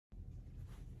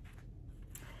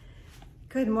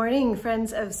Good morning,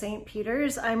 friends of St.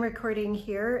 Peter's. I'm recording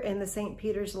here in the St.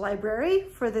 Peter's Library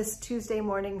for this Tuesday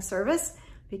morning service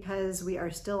because we are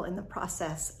still in the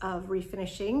process of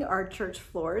refinishing our church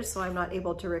floors, so I'm not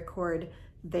able to record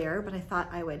there, but I thought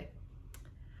I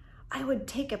would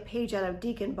take a page out of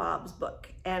Deacon Bob's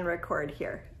book and record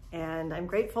here. And I'm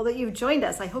grateful that you've joined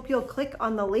us. I hope you'll click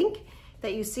on the link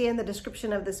that you see in the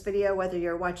description of this video, whether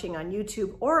you're watching on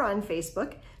YouTube or on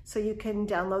Facebook, so you can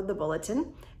download the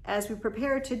bulletin as we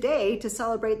prepare today to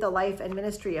celebrate the life and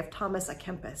ministry of Thomas à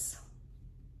Kempis.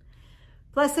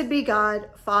 Blessed be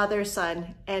God, Father,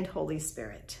 Son, and Holy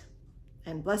Spirit,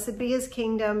 and blessed be his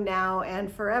kingdom now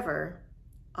and forever.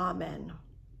 Amen.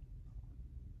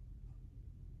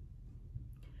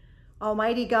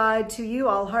 Almighty God, to you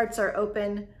all hearts are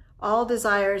open, all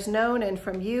desires known, and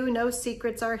from you no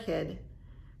secrets are hid.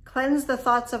 Cleanse the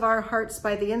thoughts of our hearts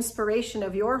by the inspiration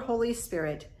of your Holy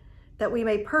Spirit, that we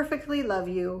may perfectly love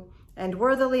you and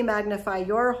worthily magnify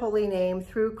your holy name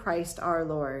through Christ our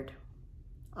Lord.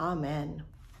 Amen.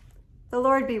 The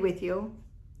Lord be with you.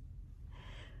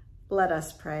 Let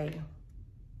us pray.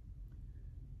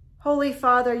 Holy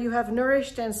Father, you have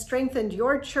nourished and strengthened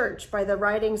your church by the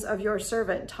writings of your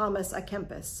servant, Thomas à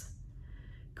Kempis.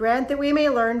 Grant that we may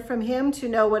learn from him to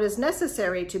know what is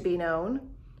necessary to be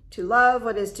known, to love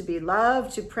what is to be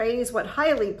loved, to praise what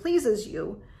highly pleases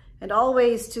you, and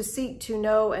always to seek to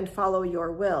know and follow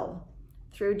your will.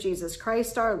 Through Jesus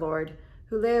Christ our Lord,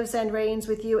 who lives and reigns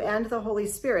with you and the Holy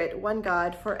Spirit, one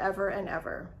God, forever and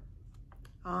ever.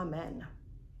 Amen.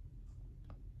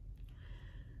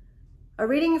 A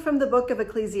reading from the book of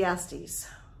Ecclesiastes.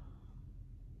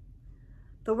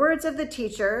 The words of the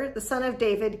teacher, the son of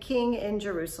David, king in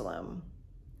Jerusalem.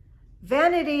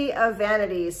 Vanity of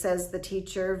vanities, says the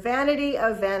teacher, vanity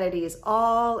of vanities,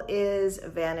 all is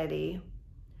vanity.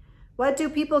 What do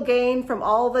people gain from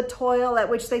all the toil at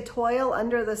which they toil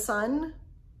under the sun?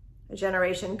 A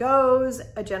generation goes,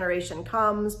 a generation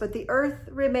comes, but the earth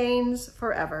remains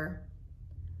forever.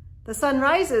 The sun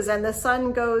rises and the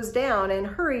sun goes down and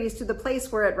hurries to the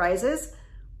place where it rises.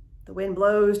 The wind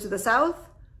blows to the south,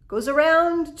 goes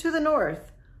around to the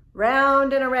north.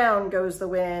 Round and around goes the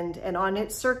wind, and on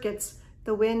its circuits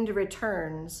the wind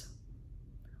returns.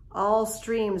 All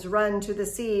streams run to the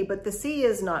sea, but the sea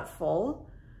is not full.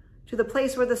 To the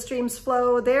place where the streams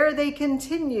flow, there they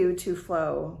continue to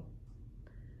flow.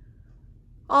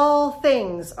 All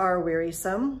things are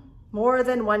wearisome, more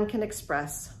than one can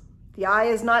express. The eye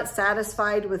is not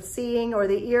satisfied with seeing, or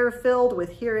the ear filled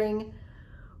with hearing.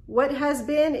 What has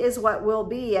been is what will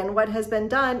be, and what has been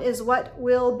done is what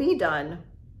will be done.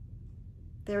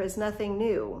 There is nothing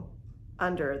new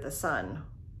under the sun.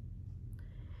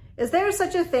 Is there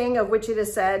such a thing of which it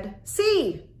is said,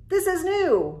 "See, this is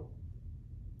new"?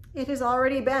 It has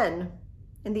already been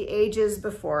in the ages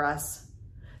before us.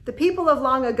 The people of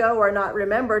long ago are not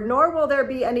remembered, nor will there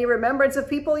be any remembrance of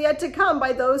people yet to come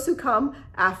by those who come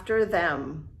after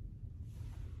them.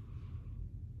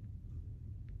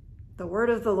 The word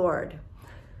of the Lord.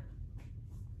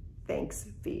 Thanks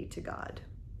be to God.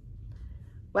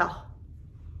 Well,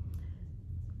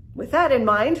 with that in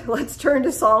mind, let's turn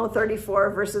to Psalm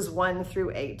 34, verses 1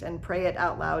 through 8, and pray it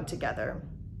out loud together.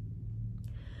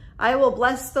 I will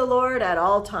bless the Lord at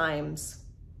all times.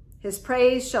 His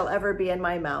praise shall ever be in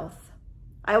my mouth.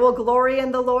 I will glory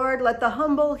in the Lord. Let the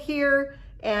humble hear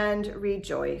and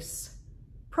rejoice.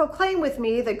 Proclaim with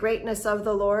me the greatness of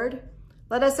the Lord.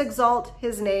 Let us exalt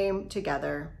his name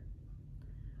together.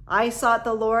 I sought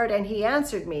the Lord, and he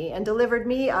answered me and delivered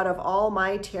me out of all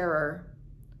my terror.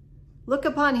 Look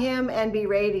upon him and be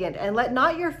radiant, and let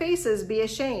not your faces be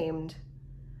ashamed.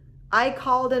 I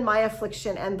called in my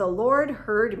affliction, and the Lord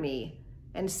heard me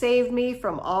and saved me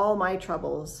from all my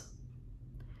troubles.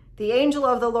 The angel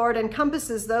of the Lord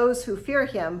encompasses those who fear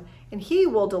him, and he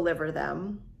will deliver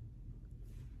them.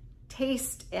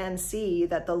 Taste and see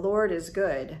that the Lord is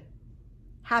good.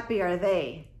 Happy are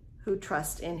they who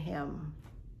trust in him.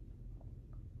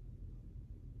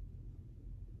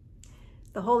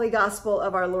 The Holy Gospel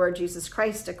of our Lord Jesus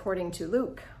Christ according to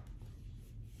Luke.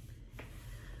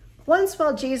 Once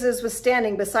while Jesus was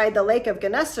standing beside the lake of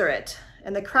Gennesaret,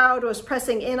 and the crowd was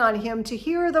pressing in on him to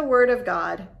hear the word of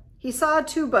God, he saw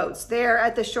two boats there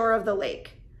at the shore of the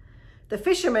lake. The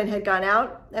fishermen had gone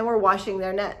out and were washing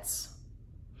their nets.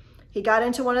 He got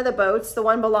into one of the boats, the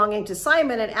one belonging to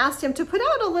Simon, and asked him to put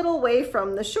out a little way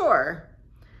from the shore.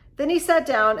 Then he sat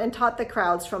down and taught the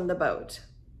crowds from the boat.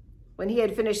 When he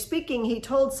had finished speaking, he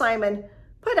told Simon,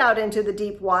 "Put out into the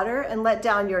deep water and let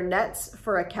down your nets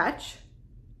for a catch."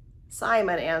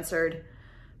 Simon answered,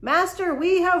 "Master,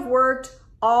 we have worked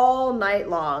all night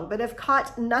long, but have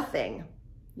caught nothing.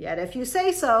 Yet if you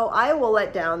say so, I will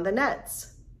let down the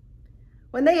nets."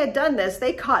 When they had done this,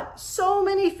 they caught so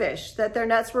many fish that their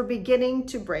nets were beginning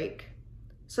to break.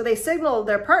 So they signaled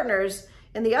their partners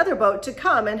in the other boat to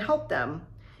come and help them.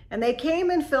 And they came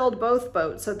and filled both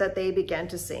boats so that they began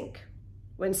to sink.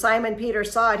 When Simon Peter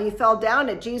saw it, he fell down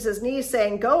at Jesus' knees,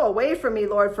 saying, "Go away from me,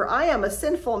 Lord, for I am a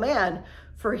sinful man."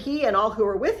 For he and all who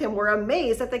were with him were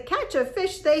amazed at the catch of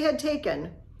fish they had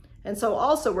taken. And so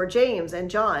also were James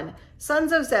and John,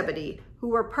 sons of Zebedee, who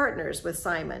were partners with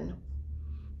Simon.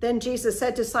 Then Jesus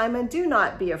said to Simon, "Do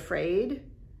not be afraid.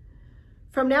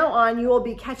 From now on, you will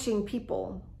be catching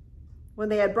people." When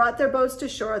they had brought their boats to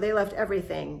shore, they left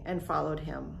everything and followed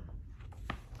him.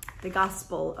 The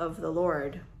Gospel of the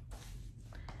Lord.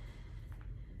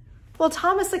 Well,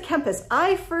 Thomas à Kempis.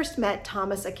 I first met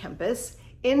Thomas à Kempis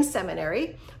in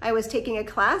seminary. I was taking a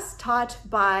class taught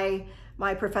by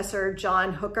my professor,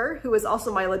 John Hooker, who was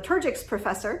also my liturgics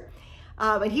professor.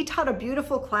 And he taught a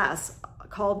beautiful class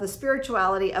called The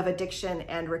Spirituality of Addiction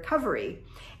and Recovery.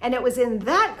 And it was in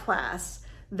that class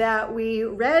that we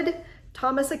read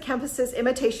Thomas à Kempis's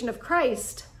Imitation of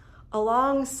Christ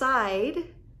alongside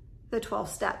the 12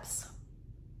 steps.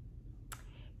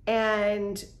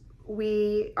 And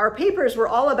our papers were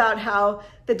all about how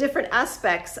the different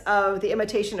aspects of the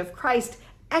Imitation of Christ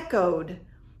echoed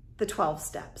the 12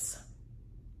 steps.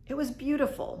 It was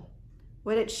beautiful.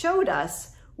 What it showed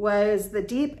us was the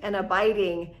deep and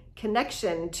abiding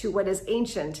connection to what is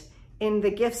ancient in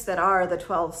the gifts that are the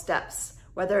 12 steps,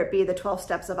 whether it be the 12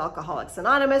 steps of Alcoholics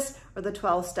Anonymous or the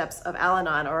 12 steps of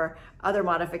Al-Anon or other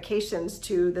modifications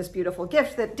to this beautiful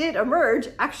gift that did emerge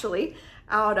actually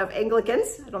out of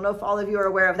Anglicans. I don't know if all of you are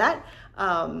aware of that,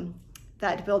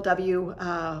 that Bill W.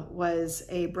 Was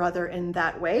a brother in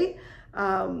that way.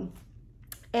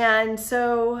 And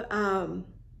so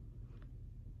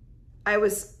I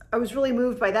was really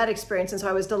moved by that experience. And so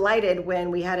I was delighted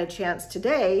when we had a chance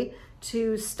today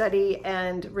to study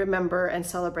and remember and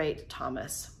celebrate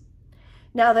Thomas.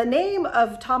 Now, the name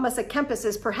of Thomas à Kempis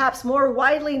is perhaps more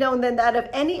widely known than that of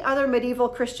any other medieval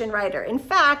Christian writer. In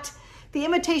fact, the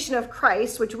Imitation of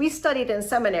Christ, which we studied in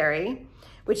seminary,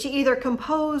 which he either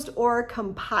composed or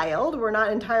compiled, we're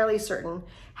not entirely certain,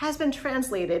 has been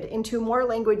translated into more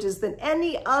languages than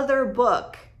any other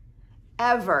book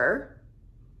ever,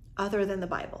 other than the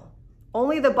Bible.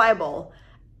 Only the Bible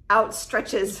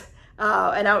outstretches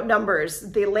and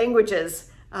outnumbers the languages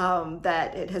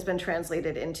that it has been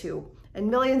translated into. And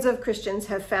millions of Christians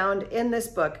have found in this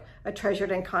book a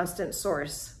treasured and constant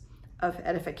source of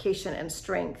edification and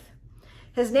strength.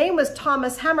 His name was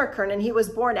Thomas Hammerkern, and he was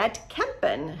born at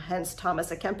Kempen, hence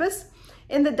Thomas à Kempis,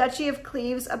 in the Duchy of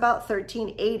Cleves about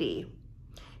 1380.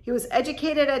 He was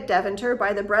educated at Deventer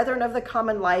by the Brethren of the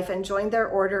Common Life and joined their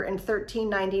order in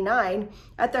 1399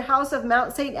 at the house of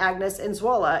Mount St. Agnes in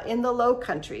Zwolle in the Low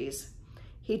Countries.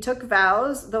 He took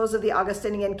vows, those of the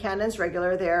Augustinian canons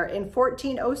regular there, in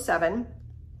 1407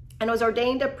 and was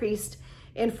ordained a priest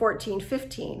in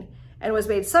 1415 and was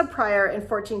made sub-prior in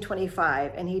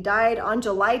 1425. And he died on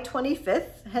July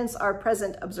 25th, hence our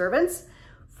present observance,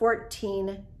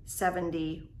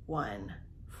 1471.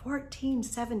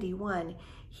 1471.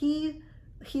 He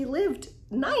lived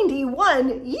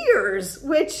 91 years,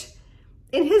 which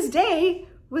in his day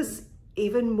was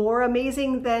even more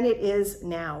amazing than it is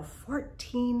now.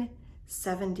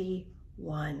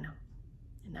 1471,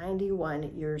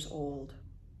 91 years old.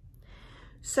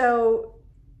 So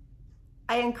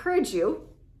I encourage you,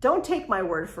 don't take my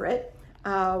word for it.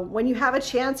 When you have a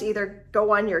chance, either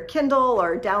go on your Kindle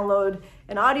or download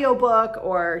an audiobook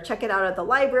or check it out at the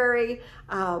library.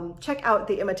 Check out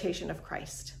The Imitation of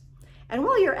Christ. And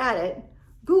while you're at it,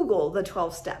 Google the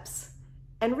 12 steps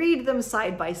and read them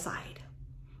side by side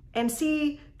and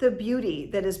see the beauty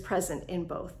that is present in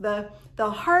both. The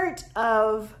heart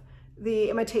of The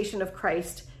Imitation of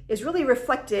Christ is really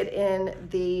reflected in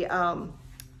the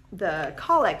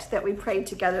collect that we prayed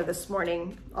together this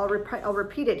morning. I'll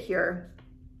repeat it here.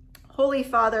 Holy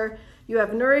Father, you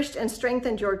have nourished and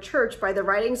strengthened your church by the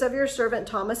writings of your servant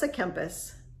Thomas à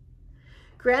Kempis.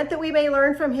 Grant that we may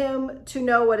learn from him to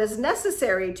know what is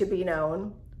necessary to be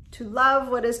known, to love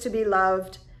what is to be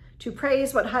loved, to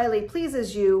praise what highly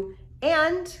pleases you,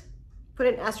 and, put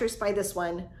an asterisk by this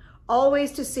one,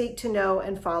 always to seek to know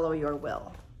and follow your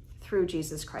will. Through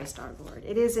Jesus Christ our Lord.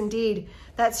 It is indeed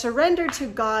that surrender to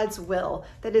God's will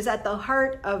that is at the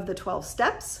heart of the 12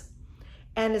 steps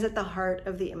and is at the heart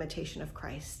of the Imitation of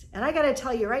Christ. And I got to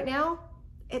tell you right now,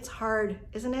 it's hard,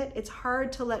 isn't it? It's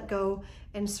hard to let go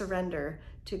and surrender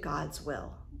to God's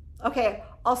will. Okay,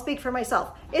 I'll speak for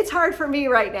myself. It's hard for me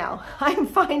right now. I'm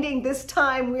finding this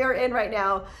time we are in right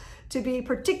now to be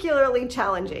particularly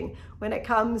challenging when it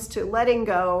comes to letting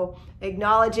go,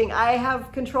 acknowledging I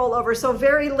have control over so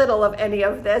very little of any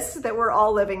of this that we're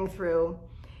all living through,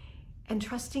 and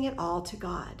trusting it all to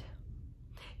God.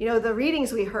 You know, the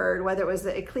readings we heard, whether it was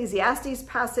the Ecclesiastes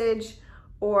passage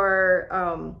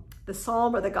or the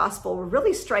Psalm or the Gospel, were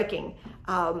really striking.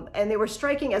 And they were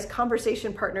striking as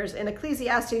conversation partners. In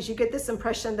Ecclesiastes, you get this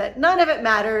impression that none of it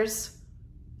matters.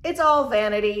 It's all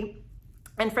vanity.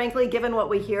 And frankly, given what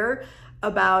we hear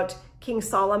about King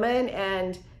Solomon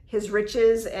and his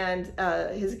riches and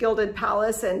his gilded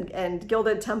palace and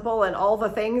gilded temple and all the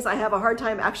things, I have a hard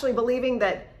time actually believing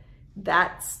that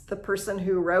that's the person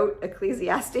who wrote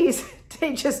Ecclesiastes.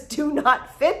 They just do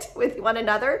not fit with one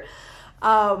another.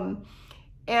 That's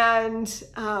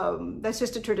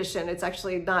just a tradition. It's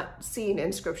actually not seen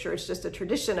in scripture. It's just a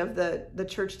tradition of the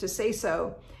church to say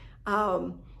so.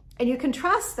 And you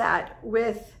contrast that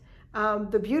with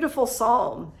the beautiful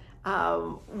Psalm,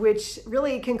 which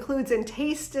really concludes in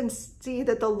taste and see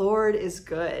that the Lord is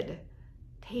good.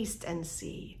 Taste and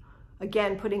see.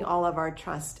 Again, putting all of our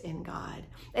trust in God.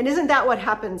 And isn't that what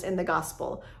happens in the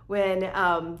gospel? When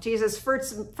Jesus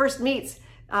first meets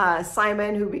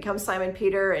Simon, who becomes Simon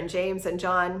Peter, and James and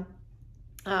John,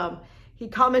 he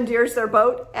commandeers their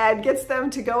boat and gets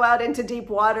them to go out into deep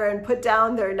water and put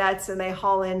down their nets, and they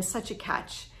haul in such a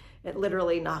catch. It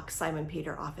literally knocks Simon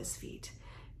Peter off his feet.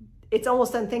 It's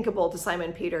almost unthinkable to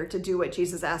Simon Peter to do what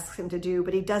Jesus asks him to do,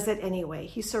 but he does it anyway.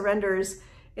 He surrenders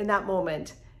in that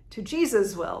moment to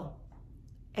Jesus' will,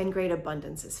 and great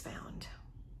abundance is found.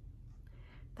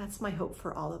 That's my hope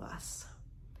for all of us.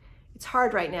 It's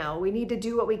hard right now. We need to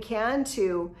do what we can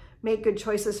to make good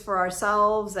choices for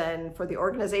ourselves and for the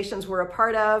organizations we're a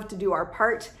part of, to do our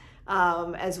part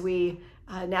as we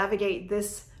navigate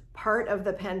this part of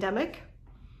the pandemic.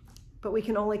 But we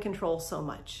can only control so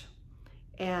much.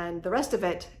 And the rest of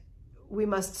it, we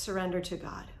must surrender to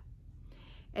God.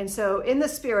 And so in the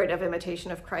spirit of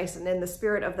imitation of Christ and in the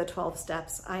spirit of the 12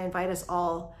 steps, I invite us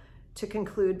all to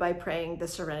conclude by praying the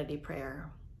Serenity Prayer.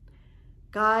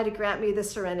 God, grant me the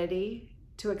serenity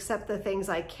to accept the things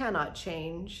I cannot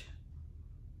change,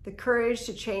 the courage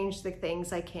to change the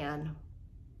things I can,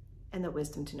 and the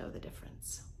wisdom to know the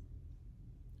difference.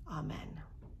 Amen.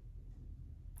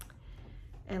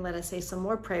 And let us say some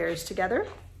more prayers together.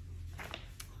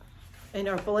 In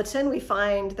our bulletin, we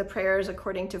find the prayers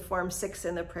according to Form 6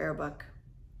 in the prayer book.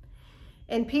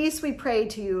 In peace we pray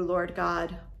to you, Lord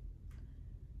God,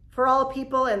 for all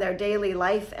people in their daily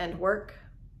life and work,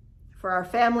 for our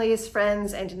families,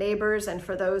 friends, and neighbors, and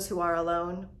for those who are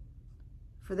alone,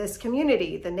 for this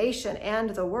community, the nation,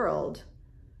 and the world,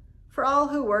 for all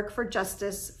who work for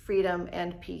justice, freedom,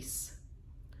 and peace,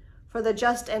 for the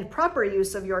just and proper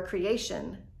use of your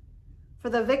creation, for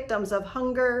the victims of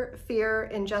hunger, fear,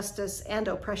 injustice, and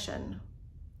oppression,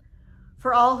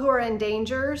 for all who are in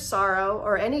danger, sorrow,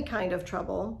 or any kind of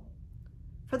trouble,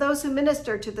 for those who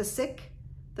minister to the sick,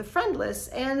 the friendless,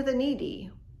 and the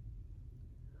needy,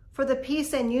 for the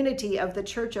peace and unity of the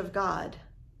Church of God,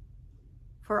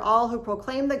 for all who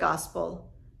proclaim the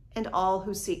gospel, and all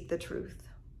who seek the truth.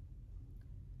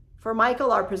 For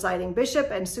Michael, our presiding bishop,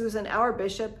 and Susan, our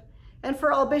bishop, and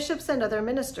for all bishops and other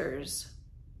ministers,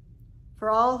 for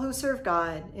all who serve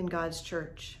God in God's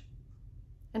church,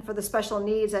 and for the special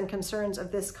needs and concerns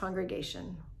of this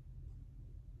congregation.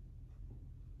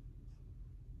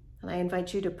 And I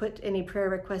invite you to put any prayer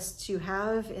requests you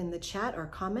have in the chat or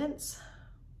comments.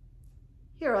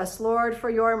 Hear us, Lord, for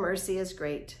your mercy is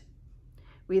great.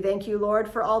 We thank you, Lord,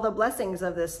 for all the blessings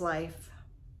of this life.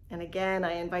 And again,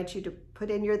 I invite you to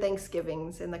put in your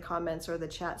thanksgivings in the comments or the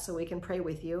chat so we can pray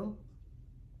with you.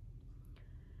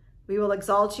 We will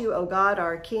exalt you, O God,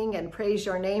 our King, and praise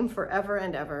your name forever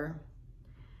and ever.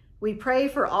 We pray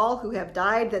for all who have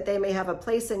died that they may have a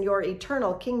place in your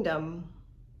eternal kingdom.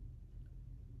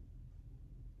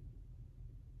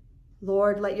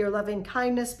 Lord, let your loving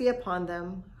kindness be upon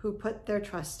them who put their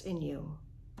trust in you.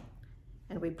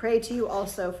 And we pray to you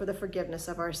also for the forgiveness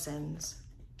of our sins.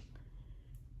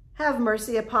 Have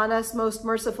mercy upon us, most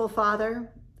merciful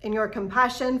Father. In your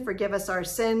compassion, forgive us our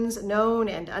sins, known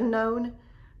and unknown,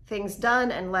 things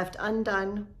done and left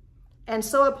undone, and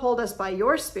so uphold us by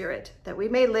your Spirit, that we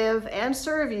may live and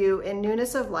serve you in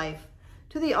newness of life,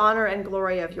 to the honor and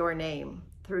glory of your name,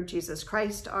 through Jesus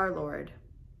Christ our Lord.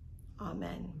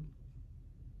 Amen.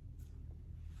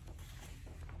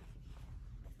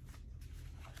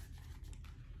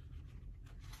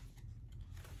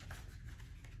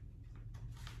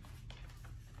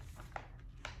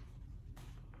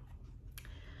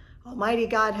 Almighty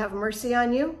God, have mercy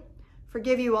on you,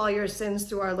 forgive you all your sins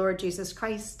through our Lord Jesus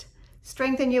Christ,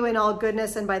 strengthen you in all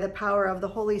goodness, and by the power of the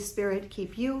Holy Spirit,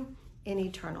 keep you in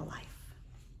eternal life.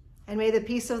 And may the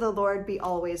peace of the Lord be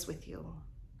always with you.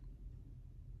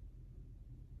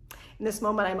 In this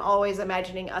moment, I'm always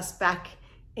imagining us back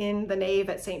in the nave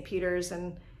at St. Peter's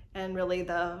and really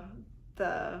the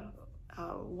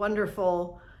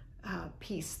wonderful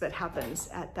peace that happens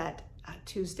at that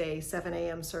Tuesday 7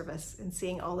 a.m. service, and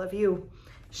seeing all of you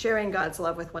sharing God's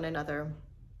love with one another.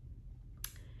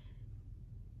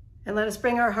 And let us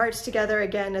bring our hearts together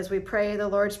again as we pray the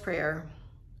Lord's Prayer.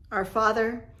 Our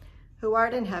Father, who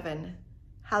art in heaven,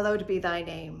 hallowed be thy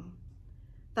name.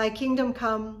 Thy kingdom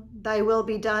come, thy will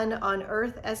be done on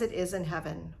earth as it is in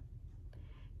heaven.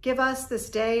 Give us this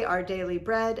day our daily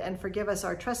bread, and forgive us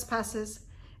our trespasses,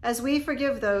 as we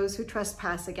forgive those who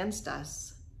trespass against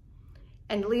us.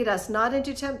 And lead us not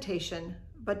into temptation,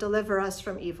 but deliver us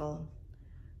from evil.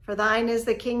 For thine is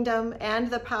the kingdom, and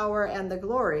the power, and the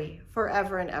glory,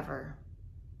 forever and ever.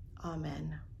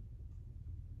 Amen.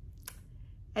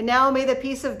 And now may the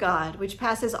peace of God, which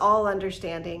passes all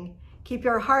understanding, keep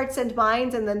your hearts and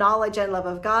minds in the knowledge and love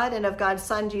of God and of God's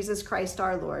Son, Jesus Christ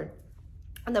our Lord.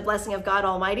 And the blessing of God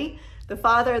Almighty, the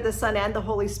Father, the Son, and the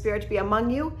Holy Spirit be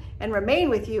among you and remain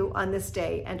with you on this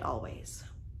day and always.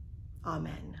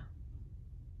 Amen.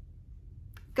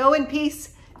 Go in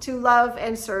peace to love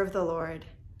and serve the Lord.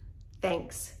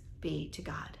 Thanks be to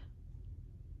God.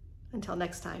 Until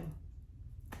next time,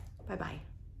 bye-bye.